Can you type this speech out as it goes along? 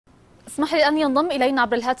اسمح لي أن ينضم إلينا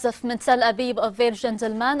عبر الهاتف من تل أبيب أوفير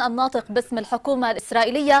جندلمان الناطق باسم الحكومة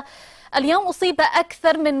الإسرائيلية. اليوم أصيب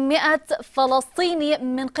أكثر من 100 فلسطيني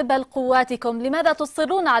من قبل قواتكم، لماذا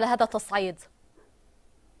تصرون على هذا التصعيد؟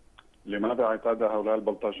 لماذا اعتاد هؤلاء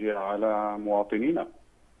البلطجية على مواطنينا؟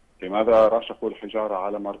 لماذا رشقوا الحجارة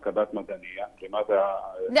على مركبات مدنية؟ لماذا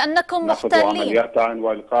لأنكم محتلين؟ عمليات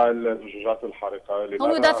وإلقاء الزجاجات الحارقة؟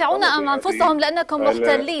 هم يدافعون عن أنفسهم لأنكم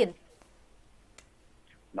محتلين.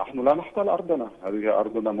 نحن لا نحتل أرضنا، هذه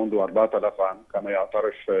أرضنا منذ 4000 عام كما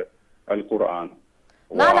يعترف القرآن.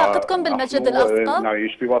 ما علاقتكم بالمسجد الأقصى؟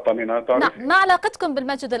 نعيش في وطننا تاريخي. نعم، ما علاقتكم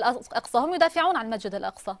بالمسجد الأقصى؟ هم يدافعون عن المسجد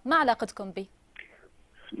الأقصى، ما علاقتكم به؟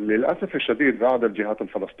 للأسف الشديد بعض الجهات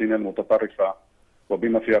الفلسطينية المتطرفة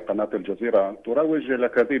وبما فيها قناة الجزيرة تروج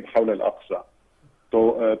لكذب حول الأقصى،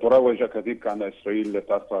 تروج كذب كان إسرائيل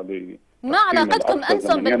تسعى. ما علاقتكم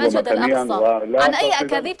أنتم بالمسجد الأقصى؟ عن أي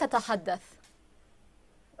أكاذيب تتحدث؟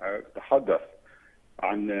 تحدث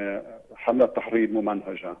عن حملة تحريض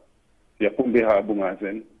ممنهجة يقوم بها أبو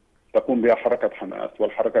مازن، تقوم بها حركة حماس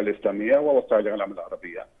والحركة الإسلامية ووسائل الإعلام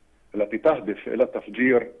العربية، التي تهدف إلى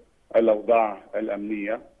تفجير الأوضاع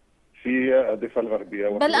الأمنية في الضفة الغربية.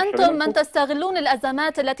 بل أنتم من تستغلون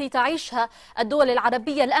الأزمات التي تعيشها الدول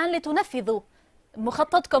العربية الآن لتنفذوا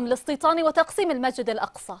مخططكم لاستيطان وتقسيم المسجد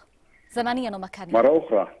الأقصى زمانيا ومكانيا. مرة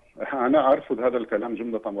أخرى أنا أرفض هذا الكلام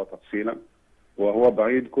جملة وتفصيلا، وهو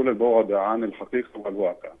بعيد كل البعد عن الحقيقة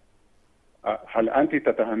والواقع. هل أنت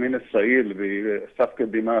تتهمين إسرائيل بسفك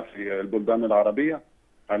الدماء في البلدان العربية؟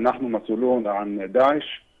 هل نحن مسؤولون عن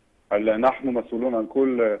داعش؟ هل نحن مسؤولون عن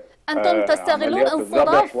كل أنتم تستغلون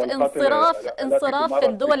انصراف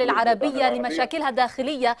الدول العربية لمشاكلها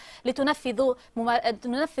الداخلية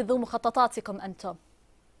لتنفذوا مخططاتكم أنتم؟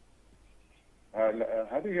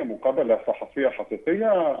 هذه مقابلة صحفية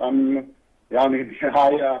حقيقية أم يعني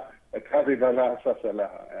نهاية كاذبة لا أساس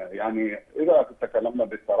لها؟ يعني إذا تكلمنا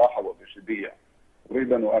بصراحة وبجدية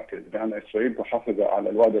أريد أن أؤكد بأن إسرائيل تحافظ على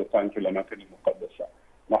الوعد القائم في الأماكن المقدسة.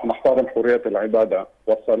 نحن نحترم حرية العبادة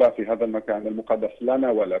والصلاة في هذا المكان المقدس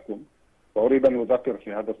لنا ولكم، وأريد أن أذكر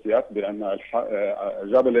في هذا السياق بأن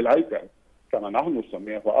جبل الهيكل كما نحن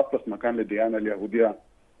نسميه هو أقدس مكان للديانة اليهودية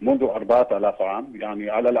منذ 4000 عام، يعني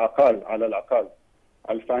على الأقل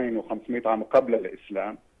 2500 عام قبل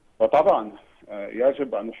الإسلام. وطبعا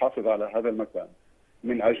يجب أن نحافظ على هذا المكان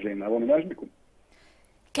من أجلنا ومن أجلكم.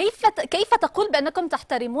 كيف تقول بأنكم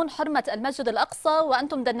تحترمون حرمة المسجد الأقصى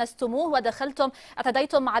وأنتم دنستموه ودخلتم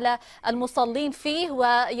اعتديتم على المصلين فيه،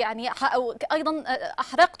 ويعني أيضا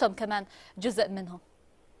أحرقتم كمان جزء منه؟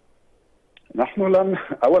 نحن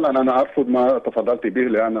أولا أنا أرفض ما تفضلت به،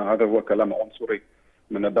 لأن هذا هو كلام عنصري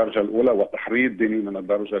من الدرجة الأولى وتحريض ديني من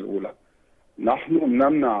الدرجة الأولى. نحن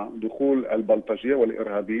نمنع دخول البلطجية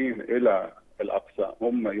والإرهابيين إلى الأقصى،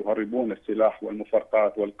 هم يهربون السلاح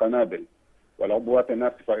والمفرقعات والقنابل والعبوات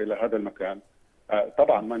الناسفة إلى هذا المكان.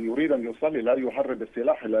 طبعا من يريد أن يصلي لا يهرب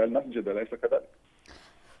السلاح إلى المسجد، أليس كذلك؟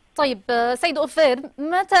 طيب سيد أوفير،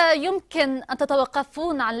 متى يمكن أن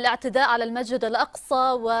تتوقفون عن الاعتداء على المسجد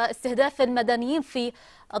الأقصى واستهداف المدنيين في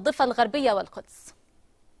الضفة الغربية والقدس؟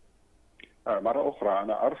 مرة أخرى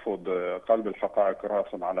أنا أرفض قلب الحقائق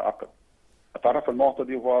رأسا على عقب. الطرف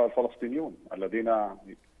المعتدي هو الفلسطينيون الذين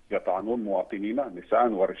يطعنون مواطنينا نساء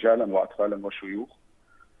ورجالا وأطفالا وشيوخ.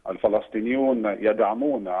 الفلسطينيون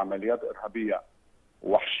يدعمون عمليات إرهابية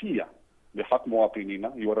وحشية بحق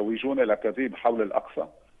مواطنينا، يروجون إلى كذب حول الأقصى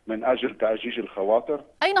من أجل تأجيج الخواطر.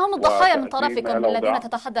 أين هم الضحايا من طرفكم الذين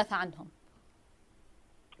تتحدث عنهم؟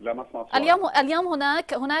 لا ما سمعت. اليوم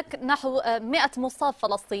هناك نحو 100 مصاب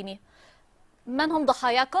فلسطيني، من هم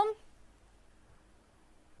ضحاياكم؟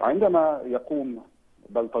 عندما يقوم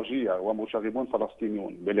بلطجية ومشاغبون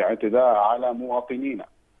فلسطينيون بالاعتداء على مواطنينا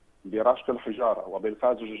برشق الحجارة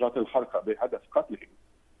وبإلقاء زجاجات الحرقة بهدف قتلهم،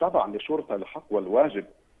 طبعا للشرطة الحق والواجب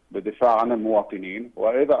بالدفاع عن المواطنين.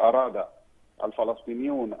 وإذا أراد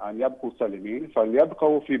الفلسطينيون أن يبقوا سالمين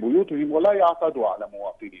فليبقوا في بيوتهم ولا يعتدوا على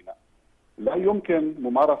مواطنينا. لا يمكن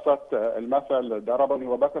ممارسة المثل ضربني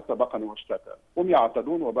وبكى سبقني واشتكى. هم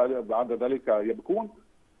يعتدون وبعد ذلك يبكون،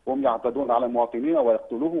 هم يعتدون على المواطنين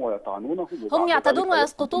ويقتلوهم ويطعنونهم، هم يعتدون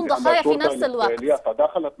ويسقطون ضحايا في نفس الوقت.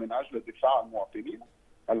 تدخلت من أجل الدفاع عن المواطنين،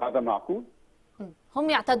 هل هذا معقول؟ هم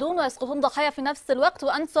يعتدون ويسقطون ضحايا في نفس الوقت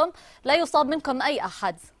وأنتم لا يصاب منكم أي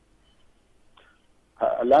أحد.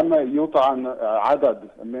 لم يطعن عدد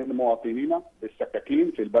من مواطنينا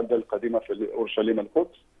بالسكاكين في البلدة القديمة في أورشليم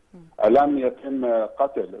القدس. لم يتم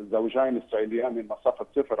قتل زوجين إسرائيليان من مسافة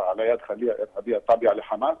صفر على يد خلية إرهابية تابعة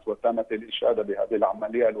لحماس، وتمت الإشادة بهذه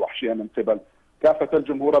العملية الوحشية من قبل كافة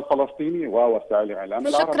الجمهور الفلسطيني ووسائل الإعلام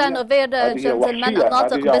العربية. شكرا أوفير جندلمان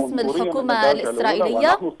الناطق باسم الحكومة الإسرائيلية.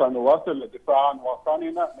 ونحن سنواصل الدفاع عن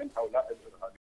وطننا من هؤلاء الإرهابيين.